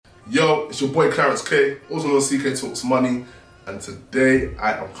Yo, it's your boy Clarence K, also known as CK Talks Money, and today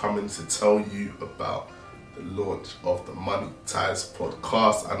I am coming to tell you about the launch of the Money Ties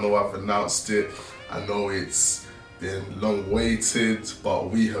podcast. I know I've announced it, I know it's been long waited, but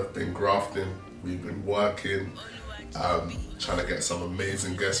we have been grafting, we've been working, trying to get some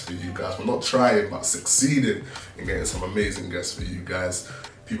amazing guests for you guys. We're not trying, but succeeding in getting some amazing guests for you guys.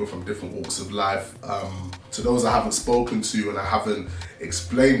 People from different walks of life. To those I haven't spoken to and I haven't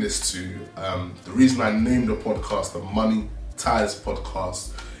explained this to, the reason I named the podcast the Money Ties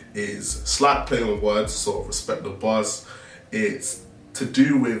podcast is slight play on words, sort of respect the buzz. It's to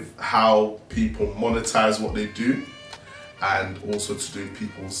do with how people monetize what they do and also to do with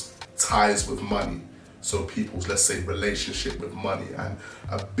people's ties with money. So people's, let's say, relationship with money. And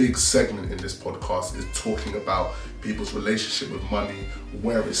a big segment in this podcast is talking about people's relationship with money,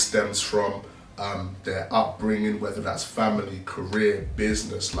 where it stems from, their upbringing, whether that's family, career,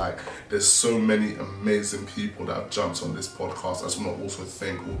 business. Like, there's so many amazing people that have jumped on this podcast. I just want to also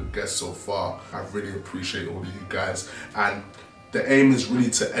thank all the guests so far. I really appreciate all of you guys. And the aim is really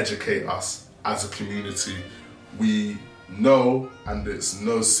to educate us as a community. We know, and it's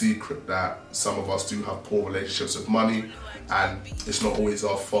no secret, that some of us do have poor relationships with money, and it's not always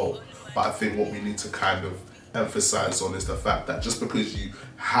our fault. But I think what we need to kind of emphasize on is the fact that just because you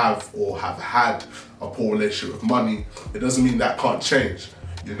have or have had a poor relationship with money, it doesn't mean that can't change,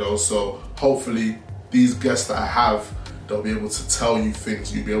 you know. So hopefully these guests that I have, they'll be able to tell you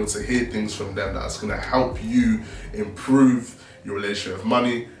things, you'll be able to hear things from them that's going to help you improve your relationship with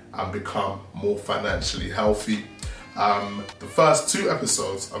money and become more financially healthy. The first 2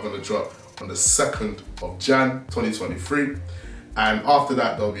 episodes are going to drop on the 2nd of Jan 2023, and after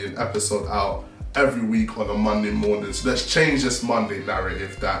that there'll be an episode out every week on a Monday morning. So let's change this Monday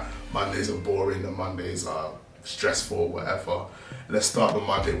narrative that Mondays are boring and Mondays are stressful, whatever. Let's start the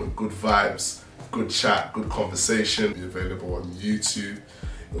Monday with good vibes, good chat, good conversation. It'll be available on YouTube,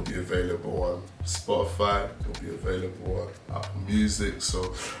 it'll be available on Spotify, it'll be available on Apple Music.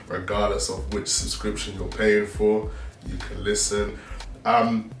 So regardless of which subscription you're paying for, you can listen.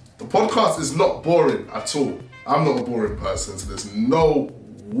 The podcast is not boring at all. I'm not a boring person, so there's no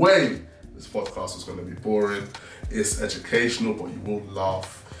way this podcast is going to be boring. It's educational, but you will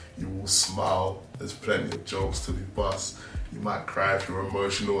laugh, you will smile. There's plenty of jokes to be bust. You might cry if you're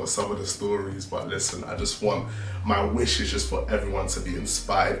emotional at some of the stories, but listen, my wish is just for everyone to be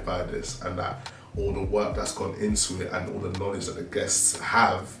inspired by this, and that all the work that's gone into it and all the knowledge that the guests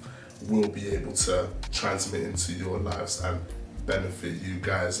have will be able to transmit into your lives and benefit you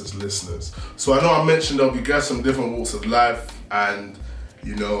guys as listeners. So I know I mentioned there'll be guests from different walks of life, and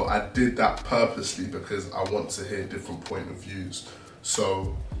you know, I did that purposely because I want to hear different point of views.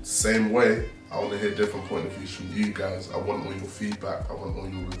 So same way, I want to hear different point of views from you guys. I want all your feedback, I want all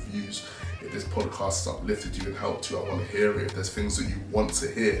your reviews. If this podcast has uplifted you and helped you, I want to hear it. If there's things that you want to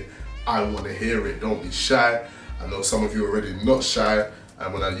hear, I want to hear it. Don't be shy. I know some of you are already not shy,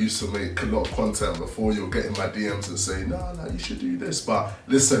 and when I used to make a lot of content before, you'll get in my DMs and say, no, you should do this. But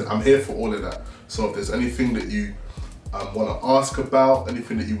listen, I'm here for all of that. So if there's anything that you want to ask about,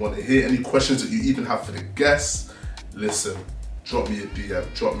 anything that you want to hear, any questions that you even have for the guests, listen, drop me a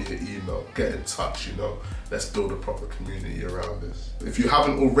DM, drop me an email, get in touch, you know. Let's build a proper community around this. If you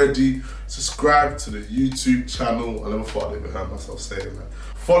haven't already, subscribe to the YouTube channel. I never thought I'd ever heard myself saying that.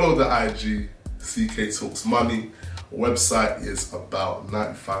 Follow the IG, CK Talks Money. Website is about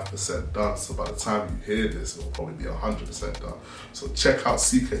 95% done, so by the time you hear this, it will probably be 100% done. So check out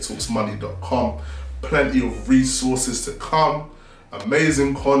cktalksmoney.com. Plenty of resources to come,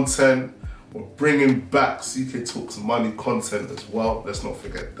 amazing content. We're bringing back CK Talks Money content as well. Let's not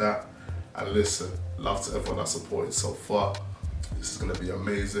forget that. And listen, love to everyone that's supported so far. This is going to be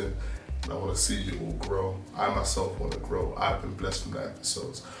amazing, and I want to see you all grow. I myself want to grow. I've been blessed from the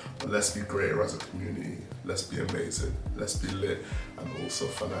episodes, but let's be greater as a community. Let's be amazing. Let's be lit and also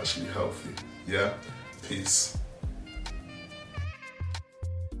financially healthy. Yeah? Peace.